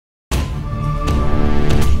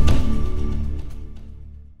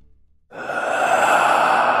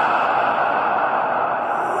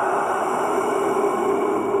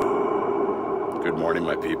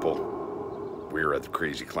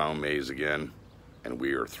Crazy Clown Maze again, and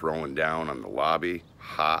we are throwing down on the lobby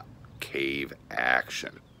hot cave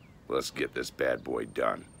action. Let's get this bad boy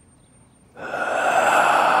done.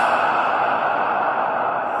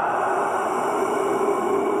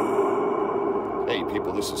 Hey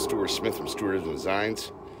people, this is Stuart Smith from STUARTIZM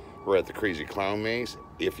Designs. We're at the Crazy Clown Maze.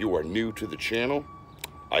 If you are new to the channel,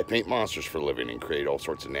 I paint monsters for a living and create all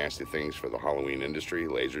sorts of nasty things for the Halloween industry,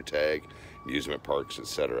 laser tag, amusement parks,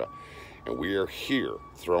 etc. And we are here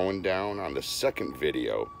throwing down on the second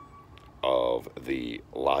video of the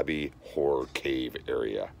lobby horror cave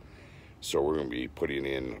area. So we're going to be putting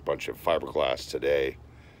in a bunch of fiberglass today,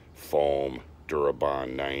 foam,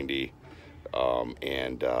 Durabond 90,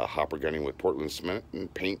 and hopper gunning with Portland cement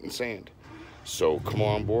and paint and sand. So come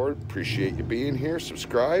on board, appreciate you being here,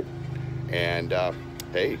 subscribe, and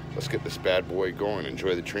hey, let's get this bad boy going.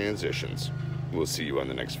 Enjoy the transitions. We'll see you on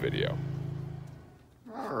the next video.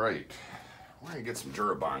 All right, we're gonna get some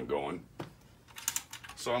Durabond going.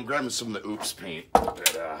 So I'm grabbing some of the Oops paint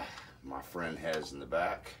that my friend has in the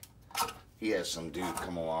back. He has some dude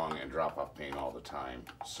come along and drop off paint all the time.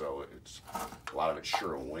 So it's a lot of it's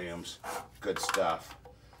Sherwin-Williams, good stuff,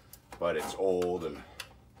 but it's old and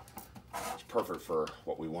it's perfect for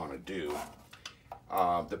what we want to do.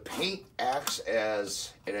 The paint acts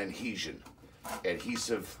as an adhesive,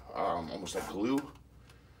 almost like glue,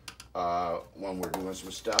 when we're doing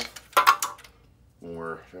some stuff.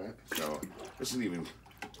 So this isn't even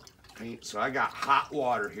paint. So I got hot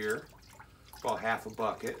water here, about half a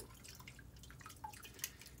bucket,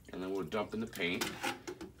 and then we'll dump in the paint.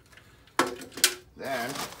 Then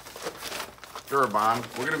Durabond.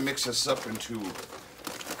 We're gonna mix this up into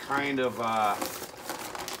a kind of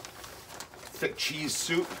thick cheese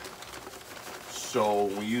soup. So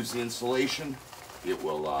when we use the insulation, it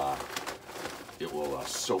will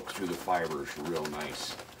soak through the fibers real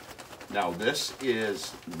nice. Now this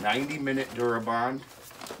is 90-minute Durabond.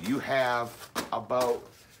 You have about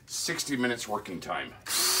 60 minutes working time.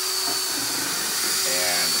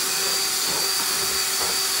 And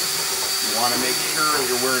you want to make sure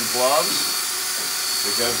you're wearing gloves,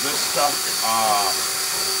 because this stuff,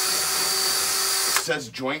 it says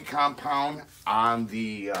joint compound on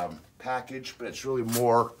the package, but it's really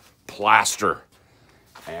more plaster.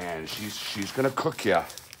 And she's gonna cook you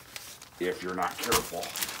if you're not careful.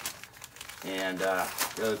 And the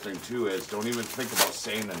other thing too is, don't even think about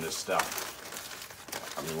sanding this stuff.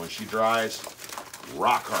 I mean, when she dries,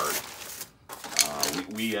 rock hard.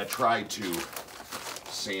 We tried to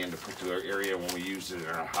sand a particular area when we used it in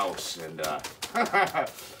our house, and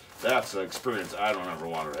that's an experience I don't ever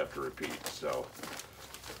want to have to repeat. So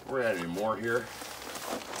we're adding more here.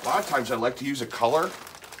 A lot of times I like to use a color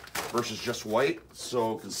versus just white,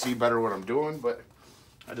 so I can see better what I'm doing, but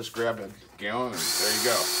I just grabbed a gallon and there you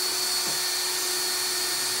go.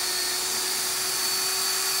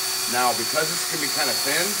 Now, because it's gonna be kind of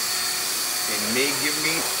thin, it may give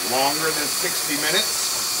me longer than 60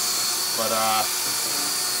 minutes, but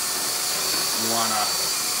you wanna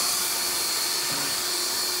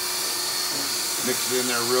mix it in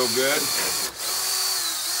there real good.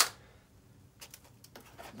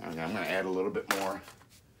 Okay, I'm gonna add a little bit more.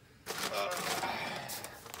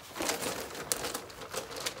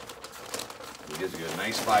 It gives you a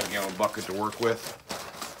nice 5-gallon bucket to work with.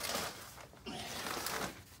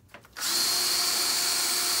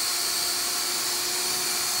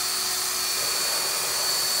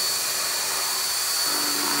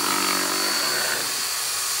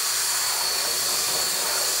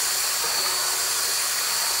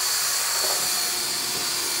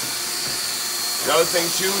 The other thing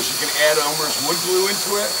too is you can add Elmer's wood glue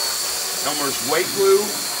into it, Elmer's white glue.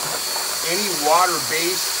 Any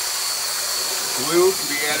water-based glue can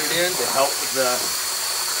be added in to help with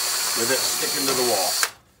it sticking to the wall.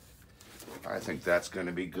 I think that's going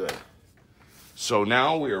to be good. So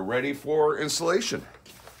now we are ready for installation.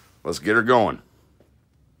 Let's get her going.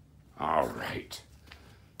 All right,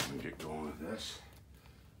 let me get going with this.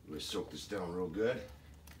 Let me soak this down real good.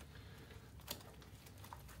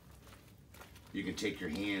 You can take your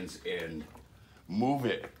hands and move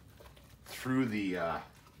it through the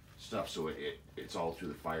stuff so it's all through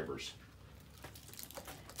the fibers.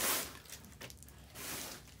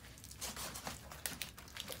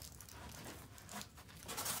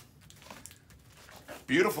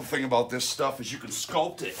 Beautiful thing about this stuff is you can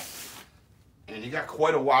sculpt it, and you got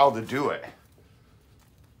quite a while to do it.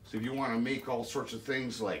 So if you want to make all sorts of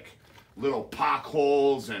things like little pock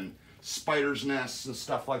holes and spider's nests and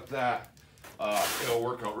stuff like that, it'll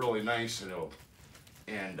work out really nice, and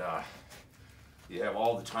you have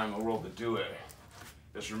all the time in the world to do it.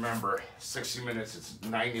 Just remember, 60 minutes, it's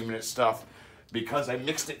 90-minute stuff. Because I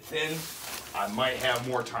mixed it thin, I might have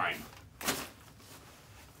more time.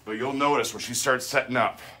 But you'll notice when she starts setting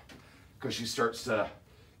up, because she starts to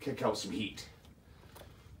kick out some heat.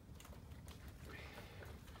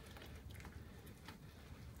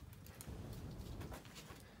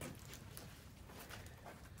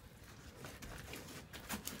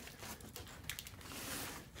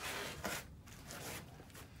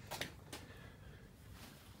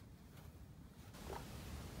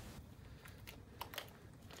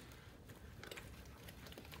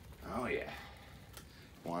 Oh yeah.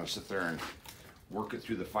 Want to sit there and work it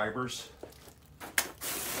through the fibers.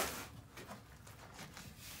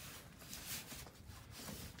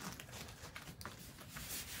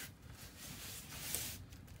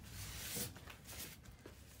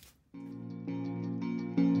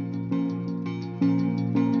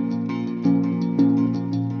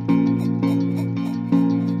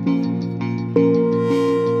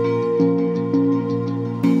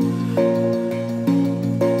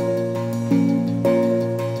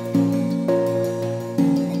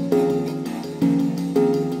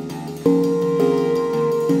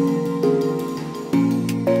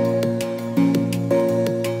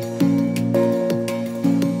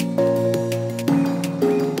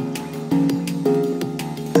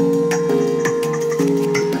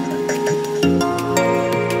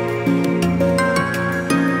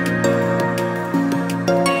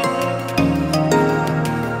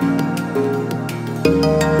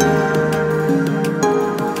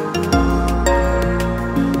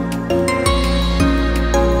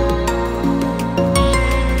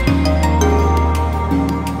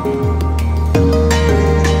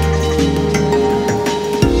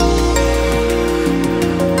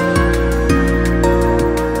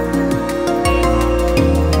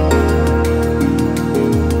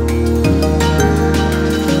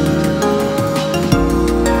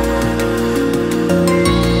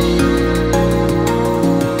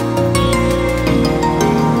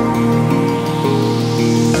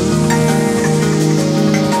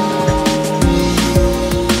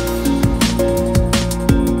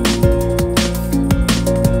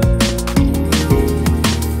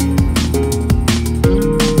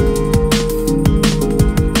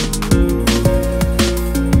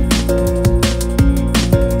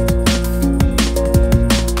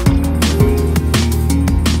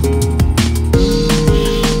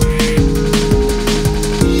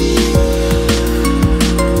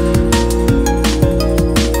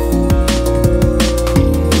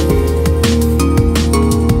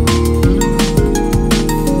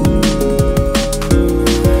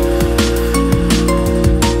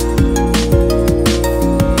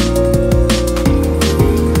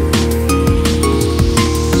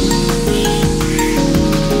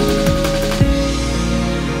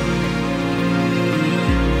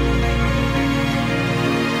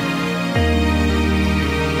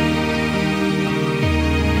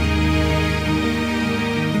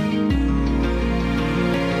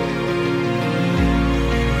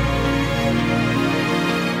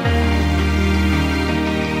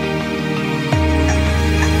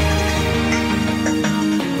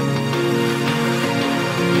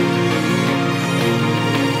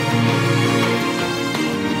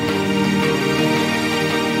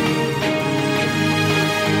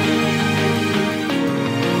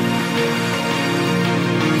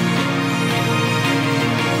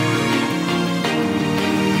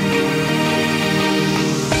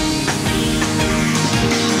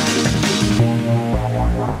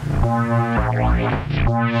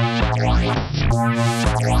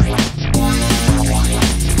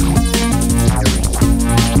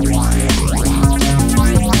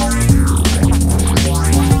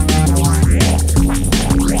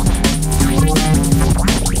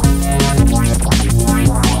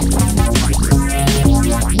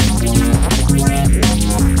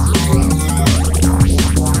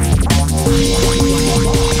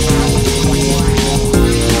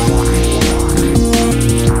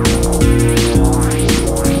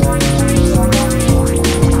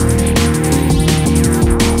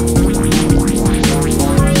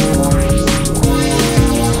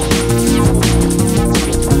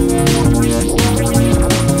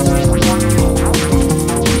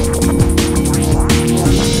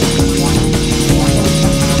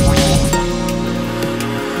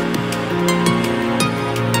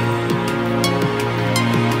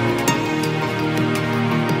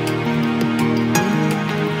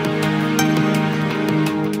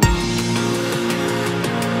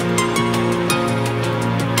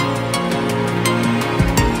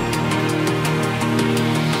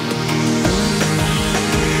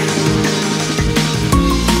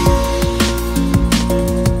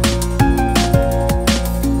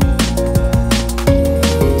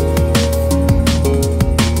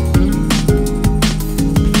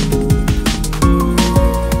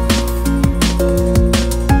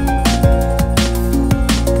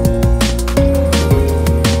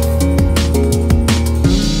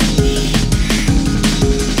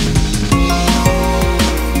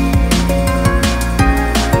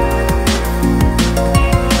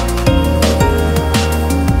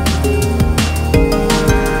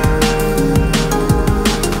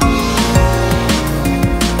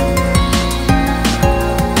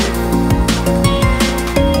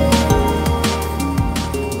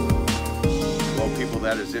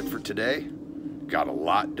 got a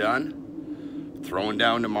lot done. Throwing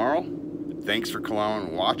down tomorrow. Thanks for calling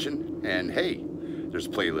and watching. And hey, there's a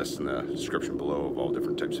playlist in the description below of all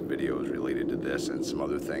different types of videos related to this and some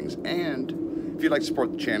other things. And if you'd like to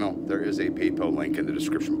support the channel, there is a PayPal link in the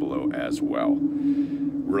description below as well.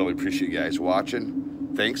 Really appreciate you guys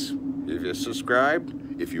watching. Thanks if you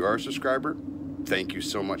subscribed. If you are a subscriber, thank you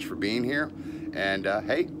so much for being here. And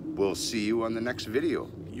hey, we'll see you on the next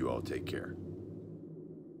video. You all take care.